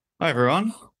Hi,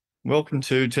 everyone. Welcome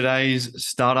to today's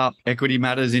Startup Equity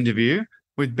Matters interview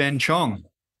with Ben Chong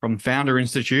from Founder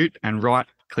Institute and Right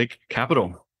Click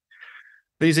Capital.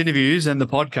 These interviews and the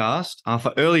podcast are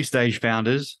for early stage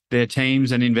founders, their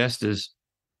teams, and investors.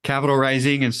 Capital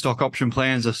raising and stock option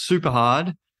plans are super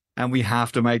hard, and we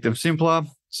have to make them simpler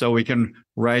so we can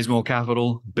raise more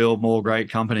capital, build more great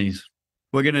companies.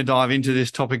 We're going to dive into this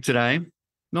topic today.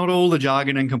 Not all the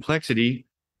jargon and complexity.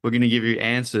 We're going to give you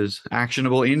answers,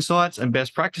 actionable insights, and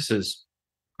best practices.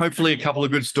 Hopefully, a couple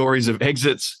of good stories of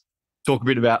exits. Talk a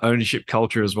bit about ownership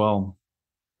culture as well.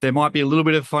 There might be a little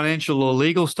bit of financial or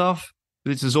legal stuff.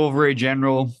 This is all very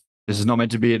general. This is not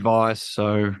meant to be advice.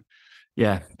 So,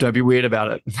 yeah, don't be weird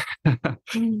about it.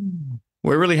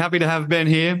 We're really happy to have Ben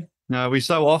here. We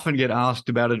so often get asked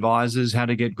about advisors, how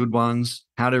to get good ones,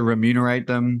 how to remunerate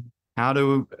them, how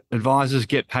do advisors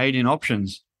get paid in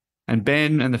options. And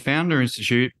Ben and the Founder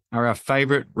Institute are our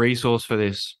favorite resource for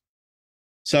this.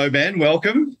 So, Ben,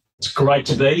 welcome. It's great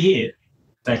to be here.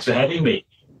 Thanks for having me.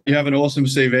 You have an awesome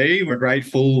CV. We're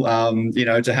grateful,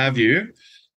 to have you.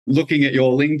 Looking at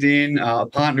your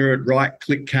LinkedIn, partner at Right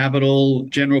Click Capital,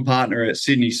 general partner at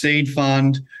Sydney Seed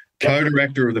Fund,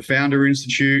 co-director of the Founder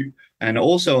Institute, and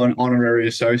also an honorary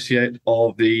associate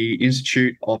of the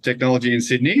Institute of Technology in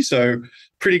Sydney. So,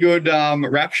 pretty good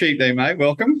rap sheet there, mate.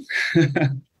 Welcome.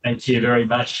 Thank you very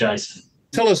much, Jason.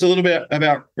 Tell us a little bit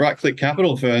about Right Click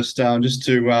Capital first, just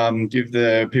to give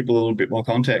the people a little bit more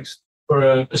context.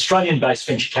 We're an Australian-based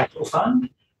venture capital fund.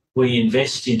 We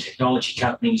invest in technology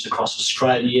companies across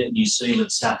Australia, New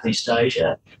Zealand, Southeast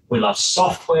Asia. We love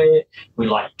software, we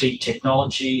like deep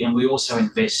technology, and we also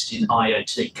invest in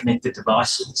IoT, connected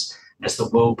devices, as the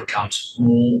world becomes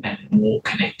more and more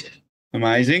connected.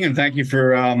 Amazing. And thank you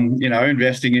for,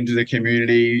 investing into the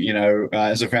community.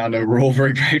 As a founder, we're all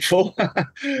very grateful.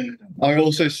 I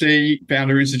also see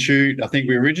Founder Institute. I think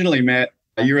we originally met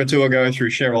a year or two ago through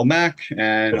Cheryl Mack,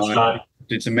 and I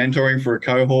did some mentoring for a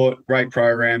cohort. Great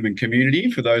program and community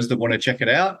for those that want to check it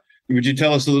out. Would you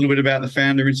tell us a little bit about the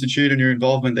Founder Institute and your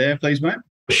involvement there, please, mate?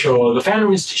 Sure. The Founder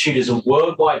Institute is a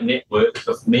worldwide network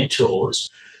of mentors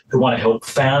who want to help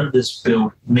founders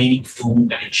build meaningful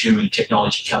and enduring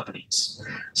technology companies.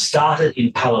 Started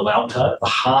in Palo Alto, the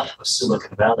heart of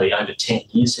Silicon Valley, over 10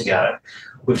 years ago,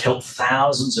 we've helped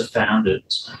thousands of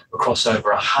founders across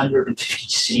over 150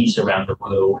 cities around the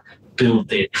world build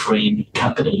their dream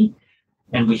company.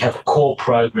 And we have a core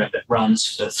program that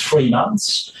runs for 3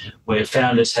 months where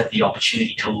founders have the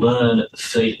opportunity to learn at the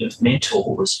feet of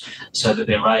mentors so that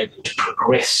they're able to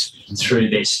progress through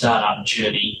their startup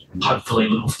journey, hopefully a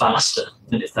little faster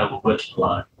than if they were working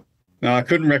alone. No, I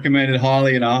couldn't recommend it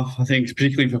highly enough. I think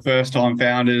particularly for first-time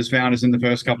founders in the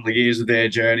first couple of years of their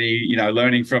journey,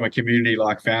 learning from a community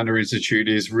like Founder Institute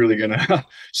is really going to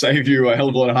save you a hell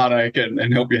of a lot of heartache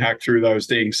and help you hack through those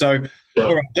things. So,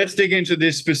 all right, let's dig into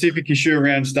this specific issue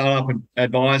around startup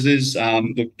advisors,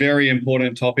 the very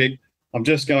important topic. I'm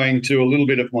just going to a little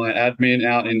bit of my admin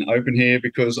out in open here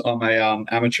because I'm a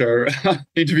amateur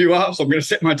interviewer, so I'm going to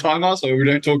set my timer so we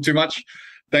don't talk too much.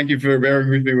 Thank you for bearing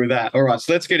with me with that. All right,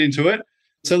 so let's get into it.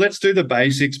 So let's do the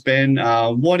basics, Ben.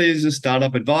 What is a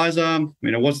startup advisor?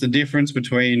 What's the difference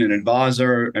between an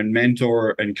advisor and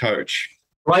mentor and coach?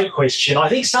 Great question. I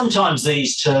think sometimes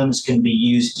these terms can be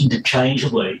used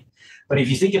interchangeably. But if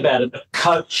you think about it, a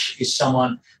coach is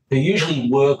someone who usually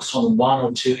works on one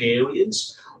or two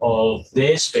areas of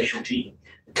their specialty.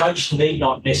 The coach need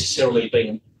not necessarily be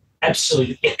an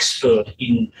absolute expert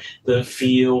in the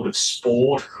field of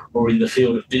sport or in the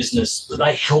field of business, but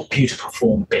they help you to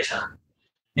perform better.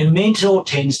 A mentor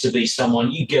tends to be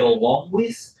someone you get along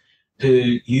with,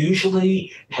 who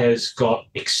usually has got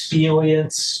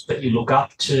experience that you look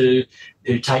up to,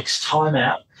 who takes time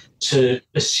out to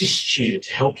assist you,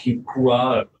 to help you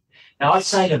grow. Now, I'd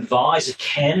say an advisor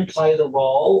can play the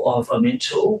role of a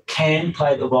mentor, can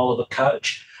play the role of a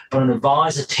coach, but an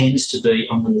advisor tends to be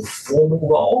a more formal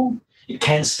role. It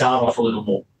can start off a little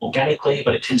more organically,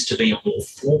 but it tends to be a more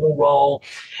formal role.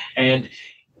 And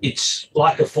it's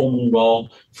like a formal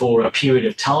role for a period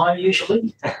of time,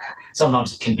 usually.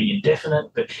 Sometimes it can be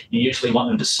indefinite, but you usually want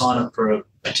them to sign up for a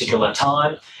particular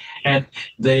time. And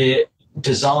they're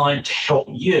designed to help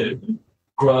you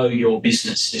grow your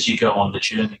business as you go on the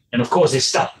journey. And of course, there's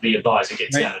stuff the advisor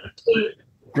gets out of it too.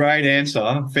 Great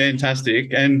answer.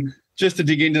 Fantastic. And just to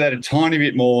dig into that a tiny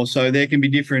bit more, so there can be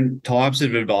different types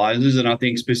of advisors. And I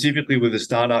think specifically with a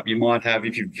startup, you might have,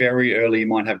 if you're very early, you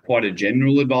might have quite a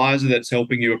general advisor that's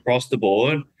helping you across the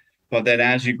board. But then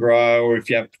as you grow, or if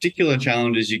you have particular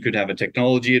challenges, you could have a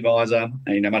technology advisor,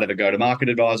 and you might have a go-to-market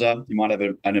advisor. You might have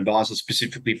an advisor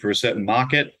specifically for a certain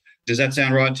market. Does that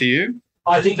sound right to you?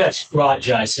 I think that's right,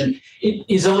 Jason. It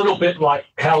is a little bit like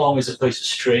how long is a piece of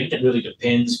string? It really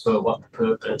depends for what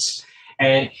purpose.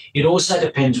 And it also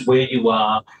depends where you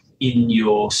are in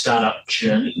your startup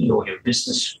journey or your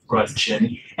business growth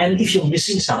journey, and if you're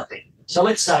missing something. So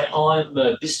let's say I'm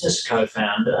a business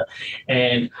co-founder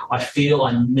and I feel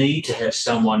I need to have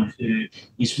someone who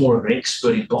is more of an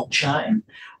expert in blockchain,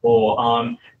 or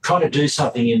I'm trying to do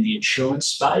something in the insurance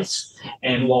space.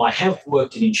 And while I have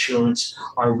worked in insurance,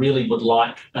 I really would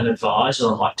like an advisor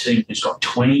on my team who's got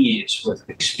 20 years worth of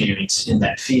experience in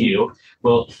that field.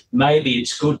 Well, maybe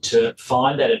it's good to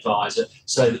find that advisor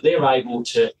so that they're able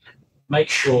to make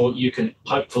sure you can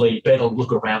hopefully better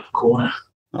look around the corner.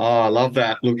 Oh, I love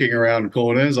that. Looking around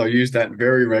corners. I use that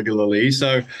very regularly.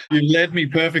 So you led me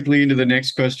perfectly into the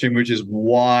next question, which is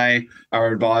why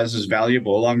are advisors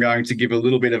valuable? I'm going to give a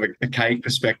little bit of a cake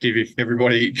perspective if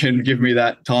everybody can give me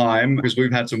that time, because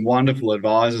we've had some wonderful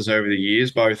advisors over the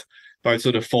years, both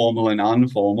sort of formal and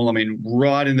informal. I mean,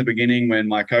 right in the beginning when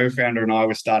my co-founder and I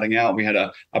were starting out, we had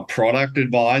a product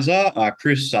advisor,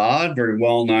 Chris Sard, very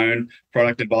well-known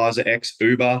product advisor,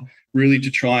 ex-Uber, really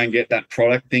to try and get that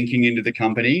product thinking into the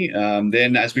company.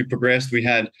 Then as we progressed, we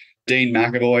had Dean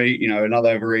McAvoy,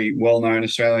 another very well-known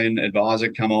Australian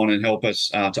advisor, come on and help us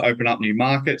to open up new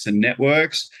markets and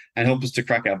networks and help us to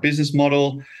crack our business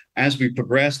model. As we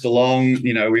progressed along,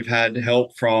 we've had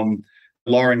help from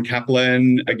Lauren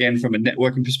Kaplan, again, from a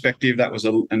networking perspective, that was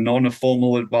a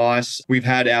non-formal advice. We've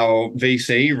had our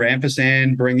VC,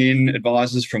 Rampersan, bring in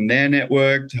advisors from their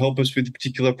network to help us with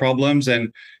particular problems.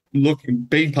 And look,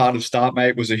 being part of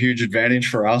StartMate was a huge advantage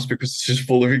for us because it's just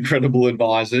full of incredible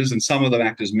advisors, and some of them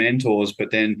act as mentors, but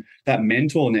then that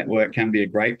mentor network can be a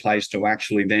great place to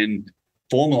actually then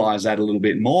formalize that a little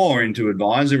bit more into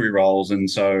advisory roles. And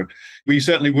so we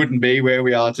certainly wouldn't be where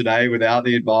we are today without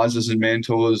the advisors and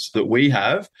mentors that we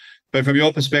have. But from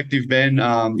your perspective, Ben,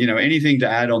 anything to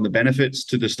add on the benefits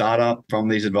to the startup from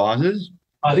these advisors?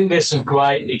 I think there's some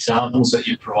great examples that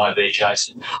you provide there,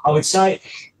 Jason. I would say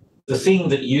the thing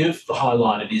that you've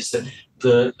highlighted is that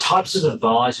the types of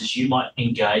advisors you might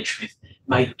engage with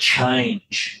may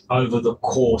change over the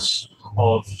course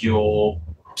of your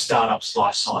startup's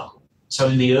life cycle. So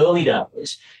in the early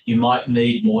days, you might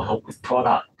need more help with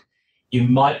product. You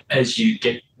might, as you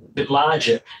get a bit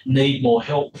larger, need more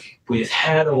help with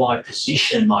how do I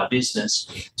position my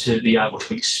business to be able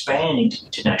to expand into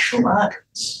international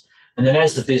markets. And then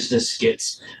as the business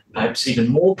gets perhaps even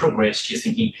more progressed, you're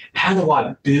thinking, how do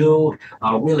I build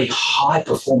a really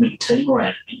high-performing team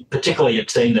around me, particularly a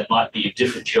team that might be in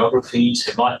different geographies,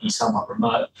 who might be somewhat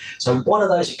remote. So what are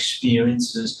those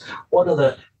experiences? What are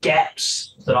the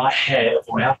gaps that I have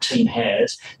or our team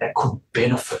has that could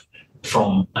benefit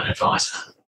from an advisor?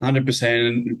 100%.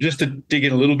 And just to dig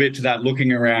in a little bit to that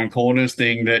looking around corners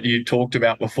thing that you talked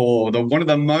about before, one of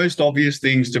the most obvious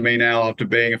things to me now after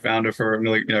being a founder for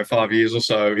 5 years or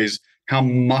so is how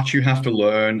much you have to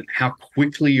learn, how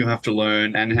quickly you have to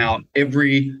learn, and how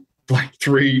every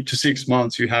 3 to 6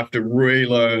 months you have to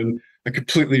relearn a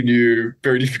completely new,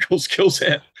 very difficult skill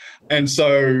set. And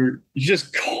so you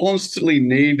just constantly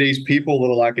need these people that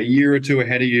are like a year or two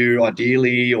ahead of you,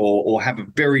 ideally, or have a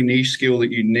very niche skill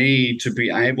that you need to be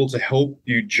able to help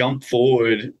you jump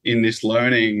forward in this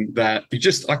learning that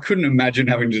I couldn't imagine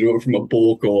having to do it from a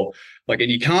book and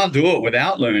you can't do it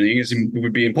without learning. It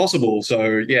would be impossible.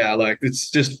 So yeah,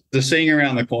 it's just the seeing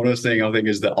around the corners thing, I think,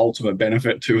 is the ultimate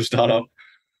benefit to a startup.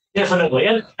 Definitely.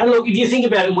 And look, if you think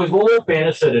about it, we've all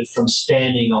benefited from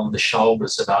standing on the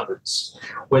shoulders of others.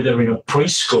 Whether in a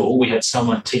preschool, we had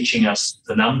someone teaching us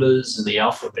the numbers and the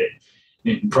alphabet.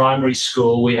 In primary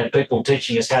school, we had people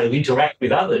teaching us how to interact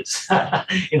with others.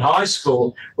 In high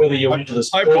school, whether you're into the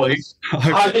sports,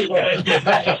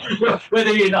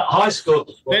 whether you're in high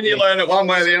school, then you learn it one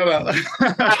way or the other.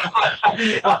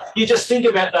 You just think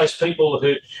about those people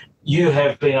who you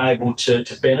have been able to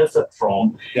benefit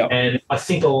from. Yep. And I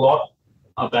think a lot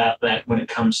about that when it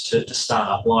comes to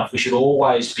startup life. We should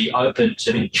always be open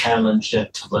to being challenged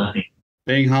and to learning.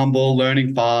 Being humble,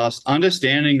 learning fast,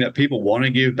 understanding that people want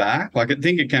to give back. I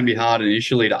think it can be hard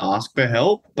initially to ask for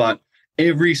help, but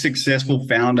every successful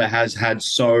founder has had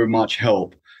so much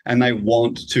help and they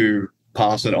want to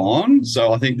pass it on.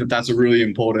 So I think that's a really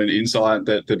important insight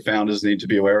that founders need to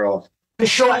be aware of. For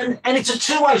sure. And it's a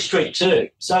two-way street too.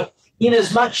 So in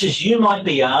as much as you might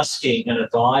be asking an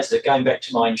advisor, going back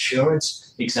to my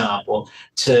insurance example,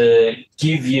 to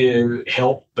give you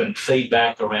help and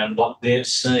feedback around what they've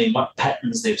seen, what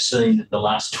patterns they've seen in the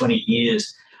last 20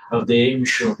 years of their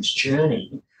insurance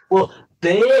journey, well,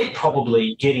 they're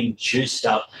probably getting juiced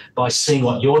up by seeing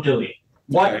what you're doing.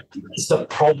 What is the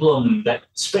problem, that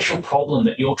special problem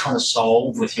that you're trying to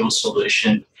solve with your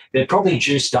solution? They're probably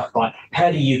juiced up by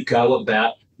how do you go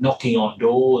about knocking on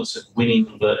doors and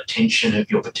winning the attention of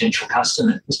your potential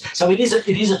customers. So it is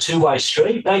a two-way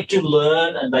street. They do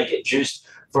learn and they get juiced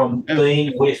from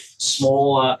being with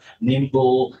smaller,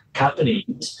 nimble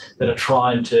companies that are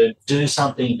trying to do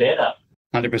something better.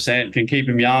 100% can keep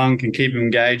them young, can keep them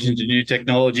engaged into new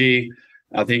technology.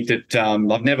 I think that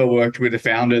I've never worked with a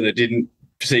founder that didn't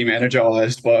seem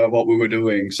energized by what we were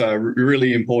doing. So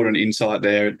really important insight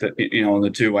there, that, on the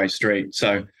two-way street.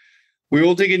 So we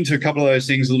will dig into a couple of those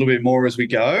things a little bit more as we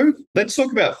go. Let's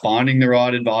talk about finding the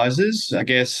right advisors. I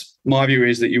guess my view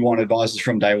is that you want advisors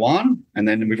from day one, and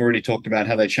then we've already talked about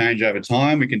how they change over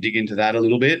time. We can dig into that a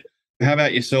little bit. How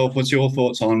about yourself? What's your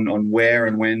thoughts on where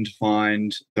and when to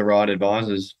find the right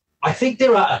advisors? I think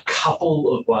there are a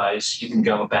couple of ways you can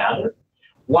go about it.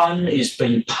 One is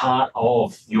being part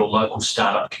of your local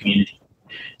startup community.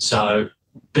 So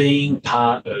being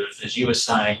part of, as you were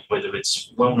saying, whether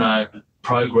it's well-known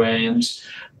programs,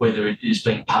 whether it is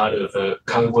being part of a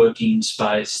co-working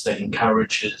space that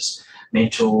encourages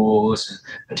mentors and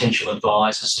potential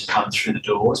advisors to come through the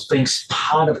doors, being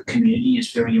part of a community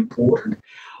is very important.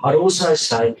 I'd also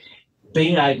say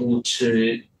being able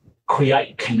to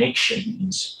create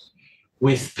connections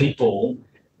with people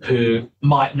who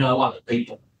might know other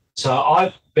people. So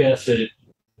I've benefited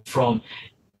from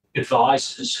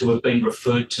advisors who have been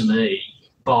referred to me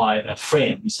by a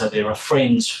friend. So they're a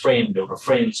friend's friend or a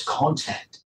friend's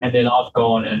contact. And then I've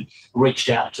gone and reached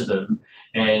out to them.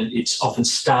 And it's often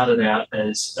started out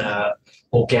as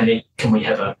organic, can we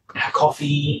have a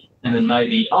coffee? And then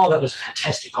maybe, that was a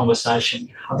fantastic conversation.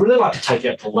 I'd really like to take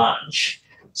you out to lunch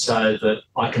so that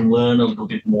I can learn a little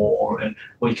bit more and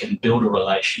we can build a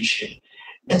relationship.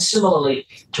 And similarly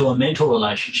to a mentor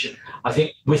relationship, I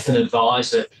think with an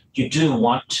advisor, you do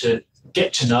want to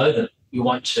get to know them. You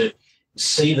want to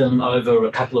see them over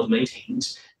a couple of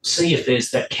meetings, see if there's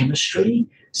that chemistry,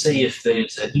 see if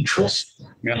there's an interest,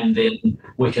 and then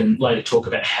we can later talk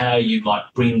about how you might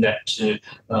bring that to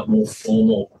a more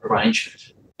formal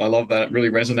arrangement. I love that. It really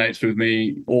resonates with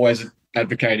me. Always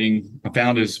advocating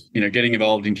founders, getting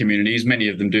involved in communities. Many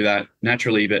of them do that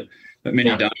naturally, but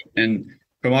many don't. And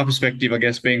from my perspective, I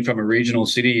guess being from a regional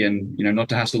city and, not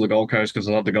to hassle the Gold Coast because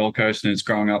I love the Gold Coast and it's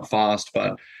growing up fast.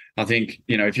 But I think,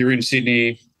 if you're in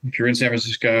Sydney, if you're in San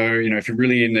Francisco, if you're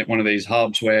really in one of these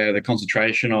hubs where the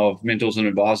concentration of mentors and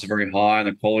advisors are very high and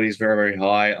the quality is very, very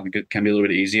high, I think it can be a little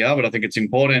bit easier. But I think it's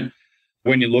important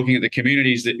when you're looking at the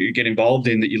communities that you get involved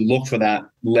in, that you look for that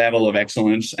level of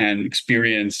excellence and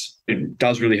experience. It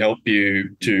does really help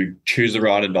you to choose the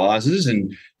right advisors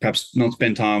and perhaps not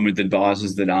spend time with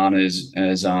advisors that aren't as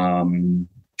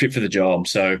fit for the job.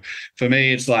 So for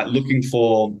me, it's like looking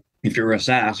for, if you're a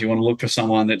SaaS, you want to look for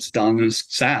someone that's done a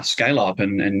SaaS scale up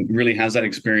and really has that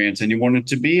experience, and you want it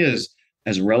to be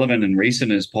as relevant and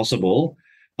recent as possible.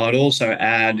 I'd also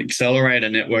add accelerator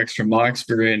networks, from my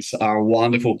experience, are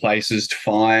wonderful places to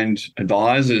find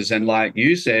advisors. And like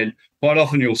you said, quite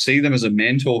often you'll see them as a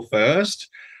mentor first.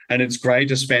 And it's great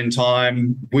to spend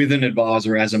time with an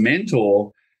advisor as a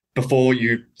mentor before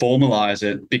you formalize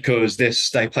it, because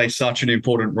they play such an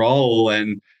important role.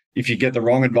 And if you get the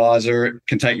wrong advisor, it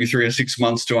can take you 3 or 6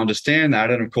 months to understand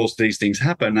that. And of course, these things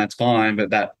happen, that's fine. But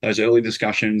those early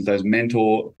discussions, those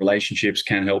mentor relationships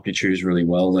can help you choose really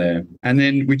well there. And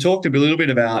then we talked a little bit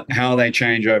about how they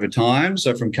change over time.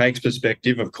 So from Cake's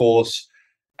perspective, of course,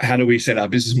 how do we set our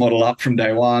business model up from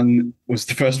day one was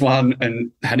the first one.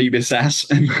 And how do you be SaaS?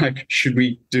 And should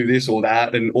we do this or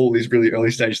that? And all these really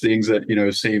early stage things that,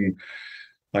 seem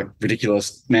like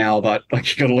ridiculous now, but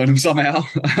you got to learn them somehow.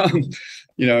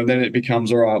 And then it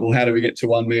becomes, all right, well, how do we get to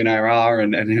 1 million ARR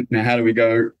and now how do we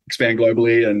go expand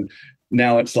globally? And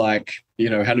now it's like,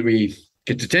 how do we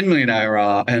get to 10 million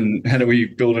ARR and how do we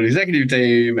build an executive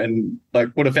team and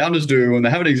what do founders do when they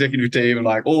have an executive team and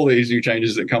all these new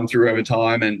changes that come through over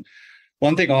time. And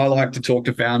one thing I like to talk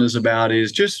to founders about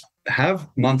is just have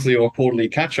monthly or quarterly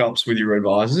catch-ups with your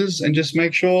advisors and just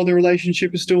make sure the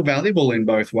relationship is still valuable in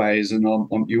both ways. And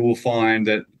you will find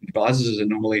that advisors are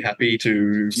normally happy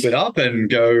to split up and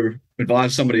go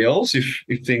advise somebody else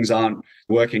if things aren't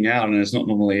working out, and it's not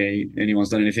normally anyone's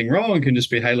done anything wrong. It can just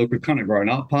be, hey, look, we've kind of grown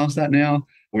up past that now.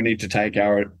 We need to take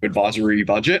our advisory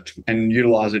budget and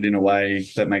utilize it in a way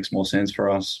that makes more sense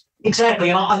for us. Exactly.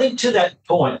 And I think to that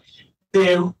point,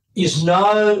 there is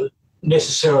no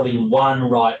necessarily one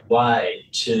right way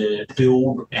to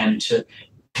build and to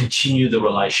continue the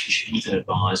relationship with an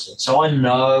advisor. So I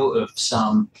know of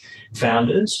some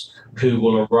founders who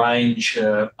will arrange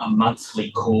a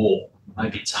monthly call,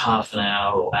 maybe it's half an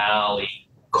hour or hourly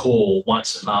call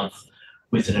once a month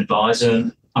with an advisor.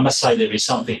 And I must say there is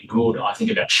something good, I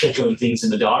think, about scheduling things in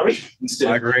the diary instead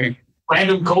I of agree.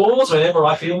 random calls whenever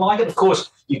I feel like it. Of course,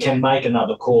 you can make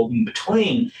another call in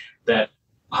between that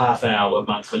half-hour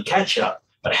monthly catch-up,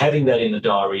 but having that in the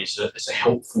diary is a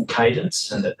helpful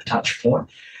cadence and a touch point.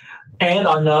 And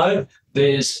I know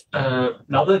there's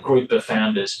another group of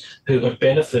founders who have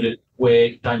benefited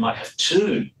where they might have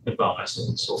 2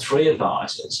 advisors or 3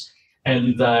 advisors,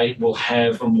 and they will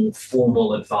have a more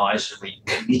formal advisory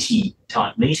committee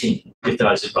type meeting with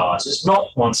those advisors, not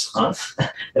once a month.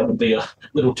 That would be a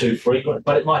little too frequent,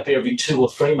 but it might be every 2 or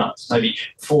 3 months, maybe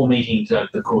 4 meetings over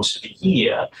the course of a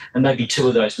year, and maybe 2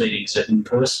 of those meetings are in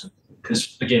person.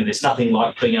 Because, again, there's nothing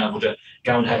like being able to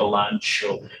go and have a lunch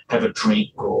or have a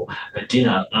drink or a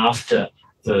dinner after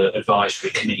the advisory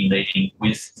committee meeting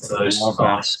with those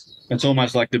advisors. It's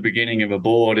almost like the beginning of a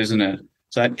board, isn't it?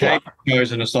 So Kate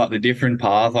goes in a slightly different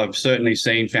path. I've certainly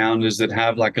seen founders that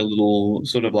have like a little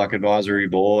sort of like advisory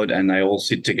board, and they all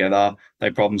sit together,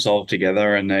 they problem solve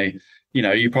together, and they,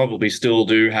 you probably still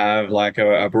do have like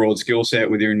a broad skill set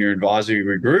within your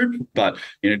advisory group, but,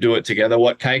 do it together.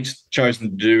 What Kate's chosen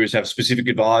to do is have specific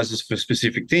advisors for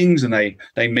specific things, and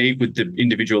they meet with the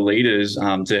individual leaders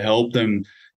to help them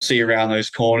see around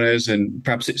those corners. And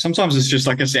perhaps sometimes it's just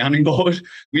like a sounding board.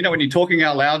 When you're talking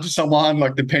out loud to someone,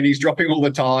 like the penny's dropping all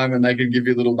the time and they can give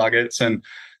you little nuggets. And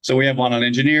so we have one on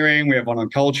engineering, we have one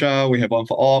on culture, we have one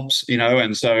for ops,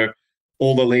 and so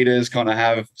all the leaders kind of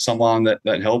have someone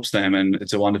that helps them, and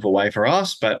it's a wonderful way for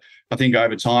us. But I think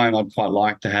over time, I'd quite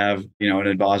like to have, an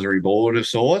advisory board of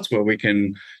sorts where we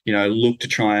can, look to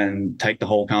try and take the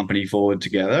whole company forward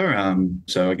together.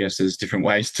 So I guess there's different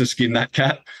ways to skin that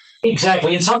cat.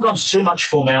 Exactly. And sometimes too much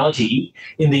formality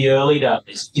in the early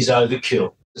days is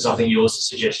overkill, as I think you're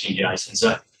suggesting, Jason.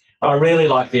 So I really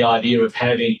like the idea of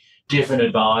having different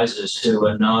advisors who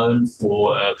are known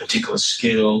for a particular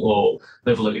skill or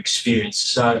level of experience.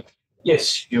 So,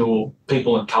 yes, your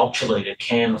people and culture leader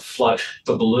can float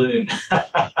the balloon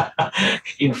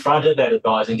in front of that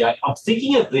advisor and go, I'm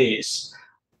thinking of this.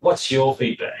 What's your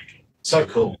feedback? So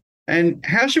cool. And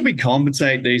how should we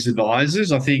compensate these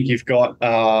advisors? I think you've got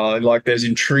there's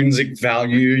intrinsic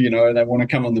value, they want to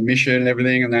come on the mission and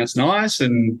everything, and that's nice.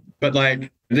 But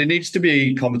there needs to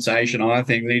be compensation. I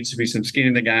think there needs to be some skin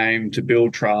in the game to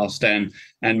build trust and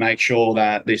make sure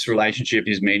that this relationship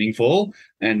is meaningful.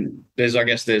 And there's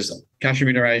cash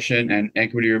remuneration and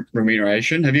equity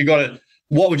remuneration. Have you got it?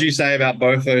 What would you say about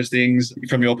both those things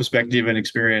from your perspective and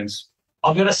experience?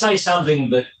 I'm going to say something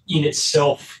that in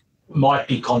itself might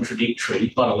be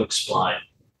contradictory, but I'll explain.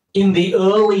 In the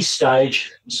early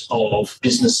stages of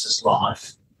business's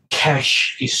life,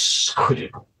 cash is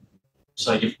critical.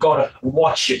 So you've got to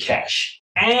watch your cash.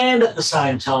 And at the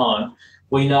same time,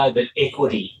 we know that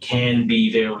equity can be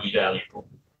very valuable.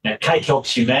 Now, Kate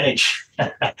helps you manage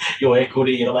your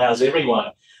equity. It allows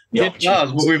everyone. It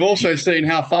does, but we've also seen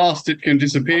how fast it can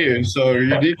disappear. So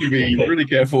you need to be really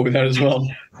careful with that as well.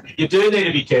 You do need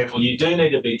to be careful. You do need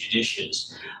to be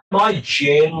judicious. My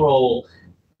general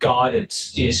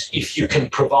guidance is if you can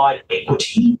provide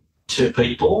equity to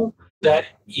people, that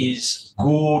is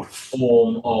good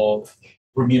form of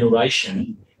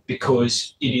remuneration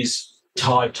because it is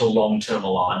tied to long-term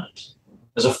alignment.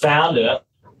 As a founder,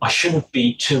 I shouldn't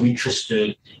be too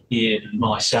interested in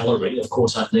my salary. Of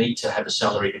course, I need to have a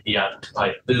salary to be able to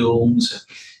pay the bills,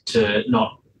 to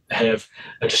not have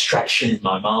a distraction in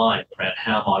my mind around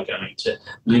how am I going to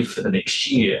live for the next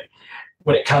year.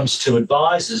 When it comes to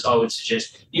advisors, I would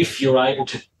suggest if you're able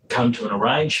to come to an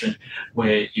arrangement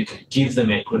where you can give them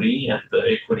equity and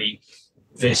the equity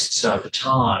vests over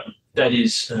time, that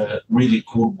is a really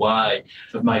good way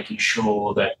of making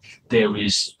sure that there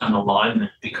is an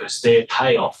alignment because their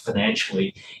payoff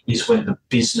financially is when the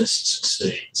business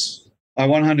succeeds. I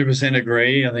 100%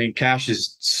 agree. I think cash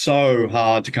is so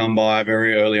hard to come by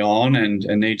very early on and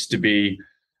needs to be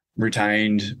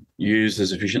retained, used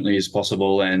as efficiently as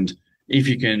possible. And if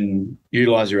you can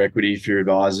utilize your equity for your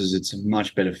advisors, it's a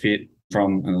much better fit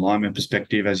from an alignment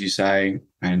perspective, as you say,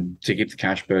 and to keep the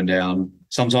cash burn down.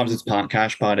 Sometimes it's part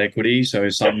cash, part equity. So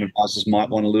some advisors might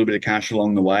want a little bit of cash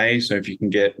along the way. So if you can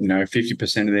get,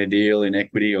 50% of their deal in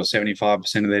equity or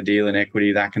 75% of their deal in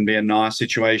equity, that can be a nice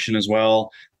situation as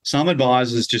well. Some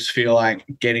advisors just feel like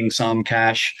getting some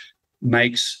cash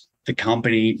makes the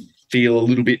company feel a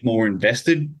little bit more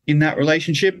invested in that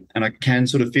relationship. And I can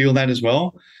sort of feel that as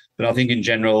well. But I think in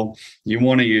general, you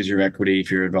want to use your equity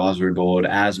for your advisory board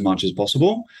as much as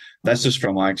possible. That's just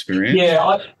from my experience.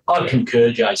 Yeah, I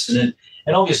concur, Jason.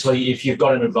 And obviously, if you've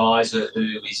got an advisor who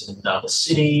is in another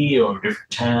city or a different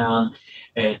town,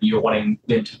 and you're wanting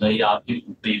them to meet up, it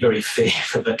would be very fair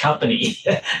for the company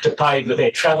to pay for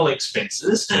their travel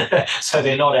expenses so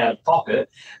they're not out of pocket.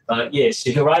 But yes,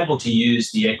 if you're able to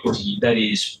use the equity, that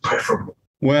is preferable.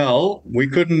 Well, we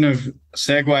couldn't have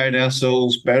segued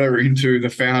ourselves better into the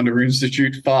Founder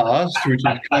Institute fast, which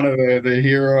is kind of the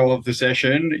hero of the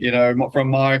session. From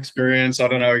my experience, I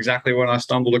don't know exactly when I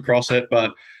stumbled across it,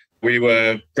 but we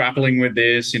were grappling with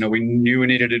this. We knew we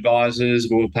needed advisors.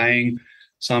 We were paying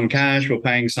some cash, we were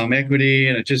paying some equity,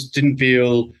 and it just didn't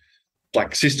feel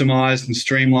like systemized and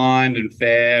streamlined and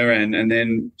fair. And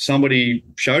then somebody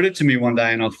showed it to me one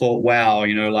day and I thought, wow,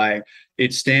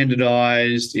 it's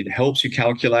standardized. It helps you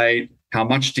calculate how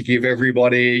much to give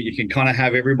everybody. You can kind of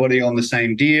have everybody on the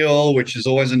same deal, which is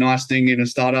always a nice thing in a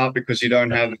startup because you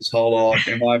don't have this whole lot,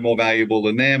 am I more valuable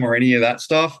than them or any of that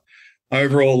stuff.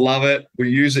 Overall, love it. We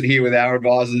use it here with our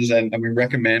advisors and we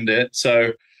recommend it.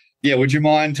 So yeah, would you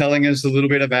mind telling us a little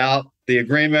bit about the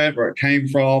agreement, where it came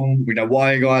from,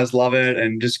 why you guys love it,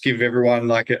 and just give everyone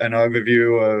like an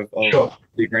overview of Sure.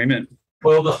 the agreement?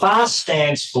 Well, the FAST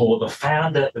stands for the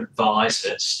Founder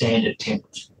Advisor Standard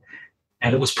Template.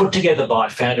 And it was put together by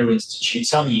Founder Institute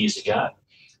some years ago,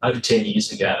 over 10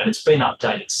 years ago, and it's been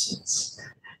updated since.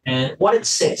 And what it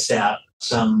sets out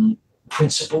some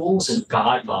principles and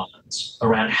guidelines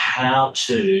around how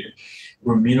to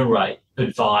remunerate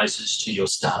advisors to your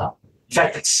startup. In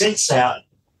fact, it sets out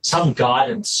some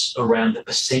guidance around the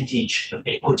percentage of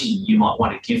equity you might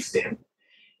want to give them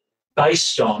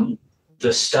based on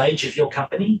the stage of your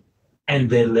company and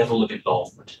their level of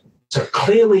involvement. So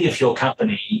clearly, if your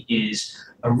company is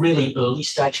a really early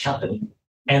stage company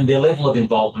and their level of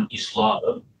involvement is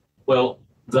low, well,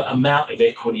 the amount of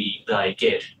equity they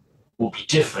get will be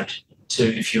different to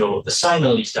if you're the same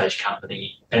early stage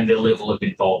company and their level of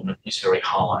involvement is very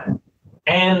high.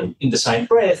 And in the same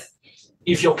breath,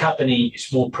 if your company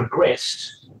is more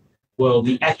progressed, well,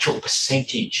 the actual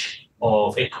percentage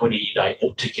of equity they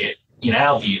ought to get, in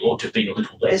our view, ought to be a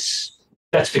little less.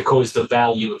 That's because the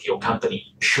value of your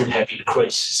company should have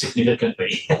increased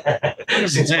significantly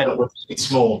since it's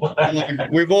small.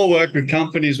 We've all worked with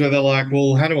companies where they're like,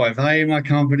 well, how do I value my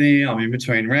company? I'm in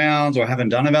between rounds, or I haven't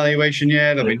done a valuation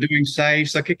yet. I've been doing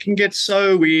safes. Like, it can get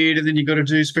so weird, and then you've got to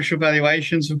do special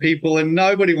valuations for people, and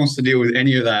nobody wants to deal with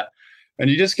any of that. And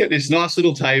you just get this nice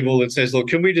little table that says, look,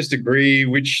 can we just agree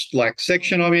which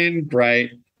section I'm in?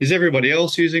 Great. Is everybody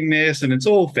else using this? And it's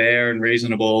all fair and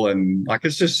reasonable. And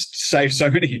it's just saves so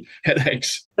many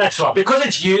headaches. That's right. Because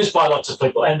it's used by lots of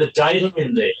people and the data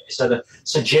in there, so the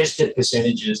suggested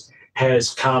percentages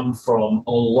has come from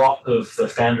a lot of the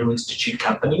Founder Institute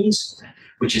companies,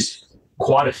 which is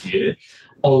quite a few,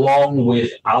 along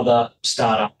with other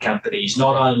startup companies,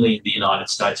 not only in the United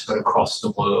States, but across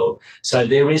the world. So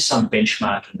there is some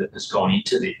benchmarking that has gone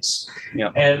into this.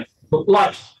 Yep. And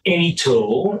like any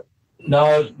tool,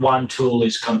 no one tool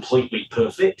is completely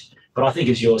perfect. But I think,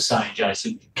 as you're saying,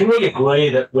 Jason, can we agree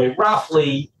that we're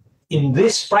roughly in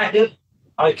this bracket?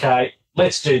 Okay,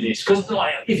 let's do this. Because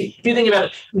if you think about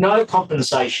it, no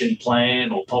compensation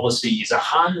plan or policy is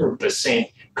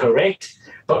 100% correct.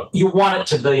 But you want it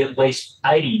to be at least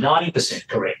 80, 90%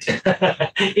 correct,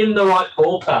 in the right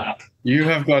ballpark. You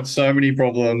have got so many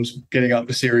problems getting up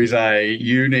to Series A.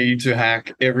 You need to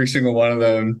hack every single one of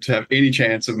them to have any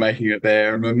chance of making it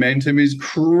there. Momentum is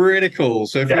critical.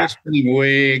 So if you're spending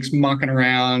weeks mucking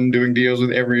around, doing deals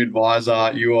with every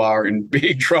advisor, you are in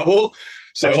big trouble.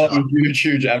 So I'm a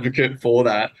huge advocate for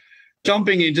that.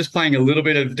 Jumping in, just playing a little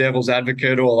bit of devil's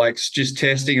advocate, or just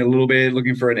testing a little bit,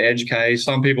 looking for an edge case.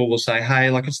 Some people will say,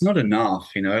 hey, it's not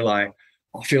enough,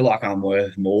 I feel like I'm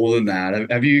worth more than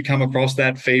that. Have you come across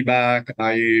that feedback?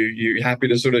 Are you happy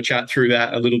to sort of chat through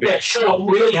that a little bit? Yeah, sure. I'm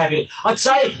really happy. I'd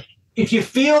say if you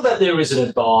feel that there is an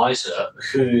advisor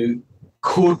who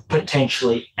could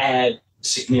potentially add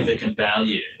significant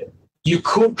value, you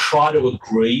could try to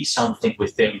agree something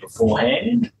with them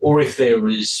beforehand, or if there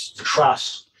is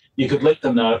trust, you could let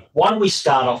them know, why don't we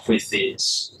start off with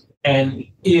this? And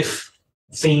if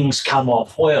things come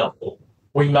off well,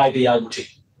 we may be able to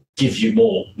give you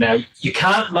more. Now, you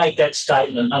can't make that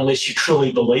statement unless you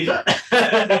truly believe it,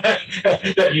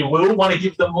 that you will want to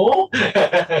give them more,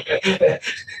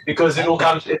 because it'll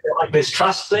come, there's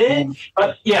trust there.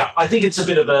 But yeah, I think it's a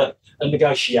bit of a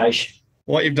negotiation.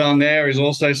 What you've done there is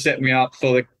also set me up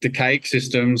for the cake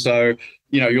system. So,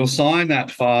 you'll sign that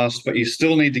fast, but you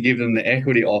still need to give them the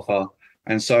equity offer.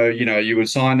 And so, you would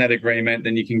sign that agreement,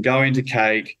 then you can go into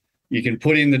cake, you can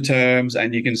put in the terms,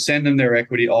 and you can send them their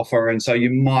equity offer. And so you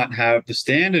might have the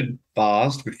standard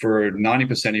fast for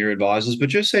 90% of your advisors, but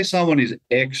just say someone is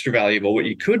extra valuable. What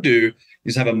you could do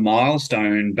is have a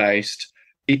milestone-based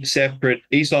separate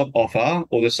ESOP offer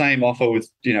or the same offer with,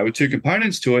 with two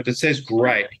components to it that says,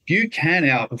 great, if you can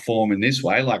outperform in this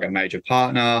way, like a major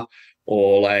partner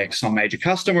or like some major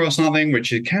customer or something,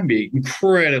 which it can be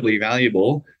incredibly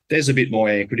valuable, there's a bit more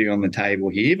equity on the table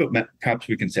here, but perhaps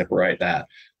we can separate that.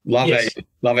 Yes.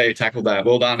 Love how you tackled that.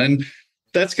 Well done. And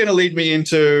that's going to lead me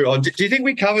into, do you think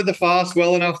we covered the fast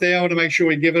well enough there? I want to make sure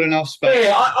we give it enough space.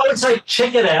 Yeah, I would say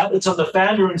check it out. It's on the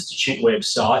Founder Institute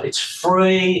website. It's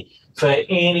free for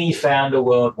any founder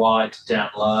worldwide to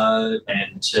download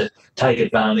and to take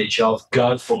advantage of.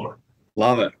 Go for it.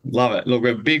 Love it. Love it. Look,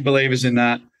 we're big believers in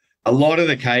that. A lot of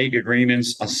the cake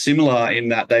agreements are similar in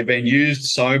that they've been used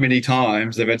so many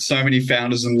times. They've had so many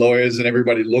founders and lawyers and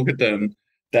everybody look at them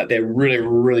that they're really,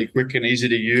 really quick and easy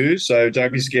to use. So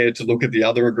don't be scared to look at the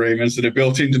other agreements that are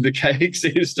built into the cake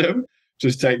system.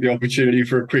 Just take the opportunity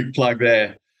for a quick plug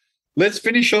there. Let's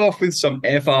finish off with some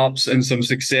F-ups and some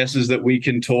successes that we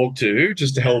can talk to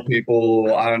just to help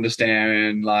people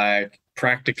understand, like,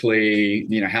 practically,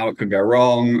 how it can go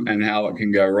wrong and how it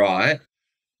can go right.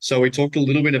 So we talked a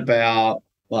little bit about,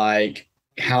 like,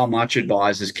 how much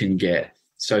advisors can get.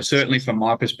 So certainly from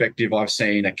my perspective, I've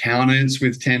seen accountants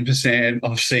with 10%.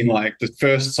 I've seen like the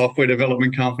first software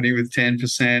development company with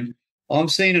 10%.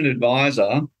 I've seen an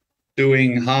advisor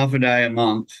doing half a day a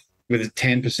month with a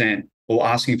 10% or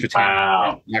asking for 10%.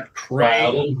 Wow. Like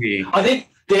crazy. Wow. I think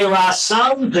there are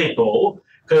some people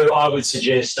who I would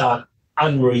suggest are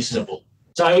unreasonable.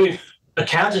 So if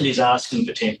accountant is asking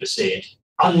for 10%,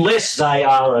 unless they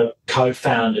are a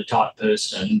co-founder type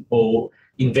person or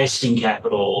investing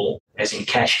capital, as in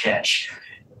cash,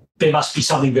 there must be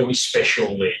something very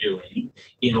special they're doing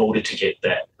in order to get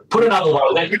that. Put another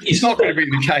way, it's not going to be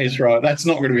the case, right? That's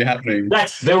not going to be happening.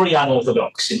 That's very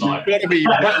unorthodox in my opinion.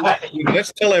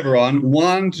 Let's tell everyone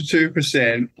 1% to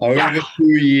 2% over 2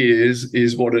 years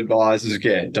is what advisors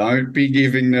get. Don't be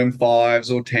giving them 5s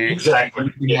or 10s,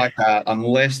 exactly, like that,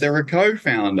 unless they're a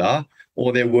co-founder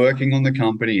or they're working on the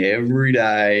company every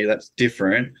day. That's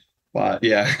different. But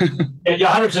yeah.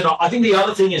 Yeah, 100%. I think the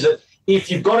other thing is that if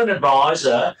you've got an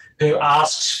advisor who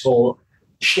asks for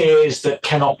shares that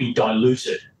cannot be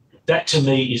diluted, that to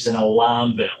me is an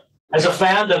alarm bell. As a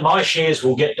founder, my shares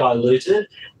will get diluted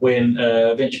when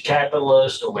a venture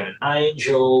capitalist or when an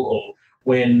angel or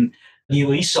when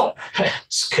new ESOP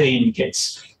scheme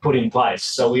gets put in place.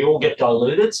 So we all get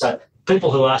diluted. So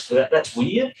people who ask for that, that's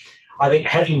weird. I think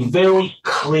having very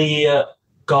clear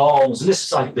goals, and this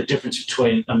is like the difference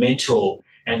between a mentor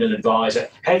and an advisor,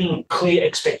 having clear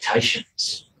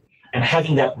expectations and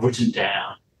having that written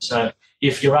down. So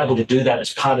if you're able to do that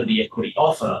as part of the equity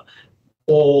offer,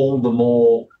 all the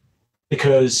more,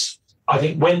 because I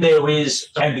think when there is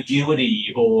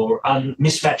ambiguity or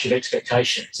mismatch of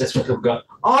expectations, that's when people go,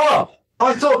 oh,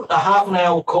 I thought a half an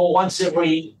hour call once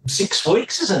every 6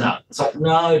 weeks is enough. It's like,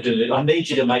 no, dude, I need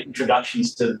you to make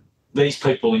introductions to these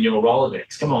people in your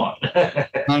Rolodex. Come on.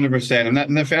 100%.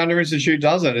 And the Founder Institute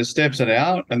does it. It steps it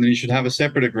out, and then you should have a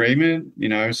separate agreement,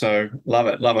 so love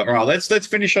it. All right, let's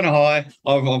finish on a high.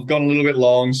 I've gone a little bit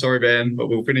long. Sorry, Ben, but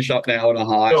we'll finish up now on a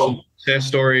high. Cool. Some success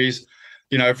stories.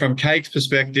 From Cake's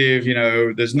perspective,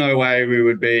 there's no way we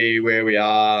would be where we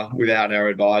are without our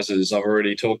advisors. I've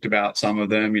already talked about some of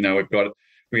them.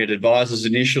 We had advisors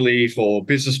initially for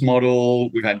business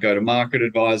model. We've had go-to-market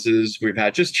advisors. We've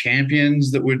had just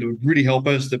champions that would really help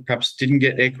us that perhaps didn't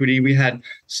get equity. We had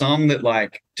some that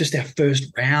like just our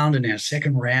first round and our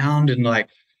second round. And like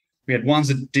we had ones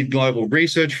that did global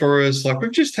research for us. Like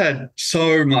we've just had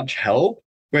so much help.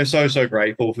 We're so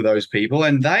grateful for those people.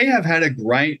 And they have had a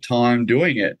great time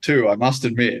doing it too, I must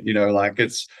admit.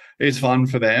 It's fun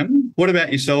for them. What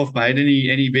about yourself, mate?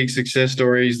 Any big success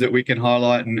stories that we can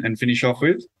highlight and finish off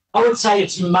with? I would say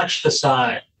it's much the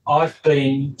same. I've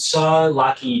been so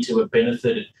lucky to have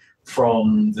benefited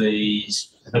from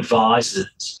these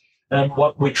advisors. And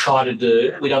what we try to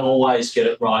do, we don't always get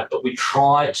it right, but we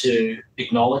try to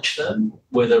acknowledge them,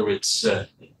 whether it's a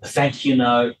thank you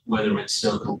note, whether it's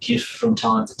a little gift from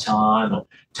time to time, or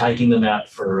taking them out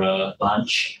for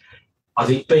lunch. I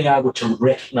think being able to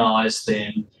recognise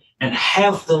them and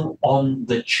have them on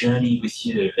the journey with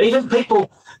you. Even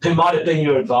people who might have been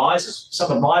your advisors,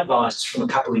 some of my advisors from a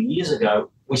couple of years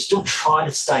ago, we still try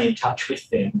to stay in touch with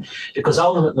them because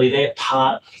ultimately they're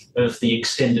part of the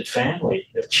extended family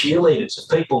of cheerleaders, of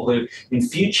people who in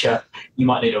future you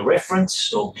might need a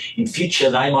reference, or in future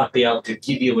they might be able to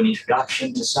give you an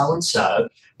introduction to so-and-so.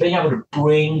 Being able to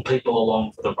bring people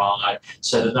along for the ride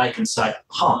so that they can say,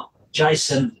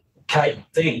 Jason, Kate,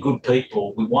 they're good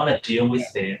people. We want to deal with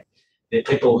them. They're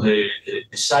people who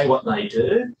say what they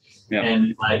do,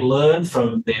 and they learn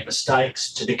from their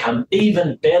mistakes to become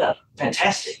even better.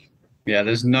 Fantastic. Yeah,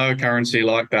 there's no currency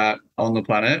like that on the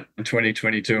planet in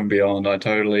 2022 and beyond. I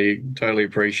totally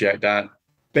appreciate that.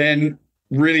 Ben,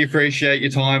 really appreciate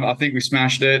your time. I think we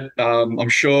smashed it. I'm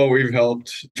sure we've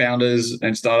helped founders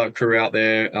and startup crew out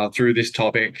there through this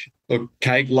topic. Look,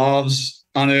 Kate loves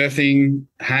unearthing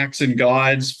hacks and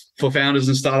guides for founders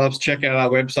and startups. Check out our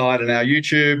website and our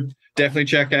YouTube. Definitely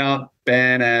check out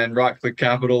Ben and Right Click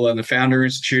Capital and the Founder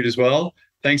Institute as well.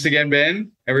 Thanks again,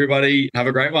 Ben. Everybody, have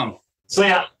a great one. So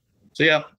yeah. See ya.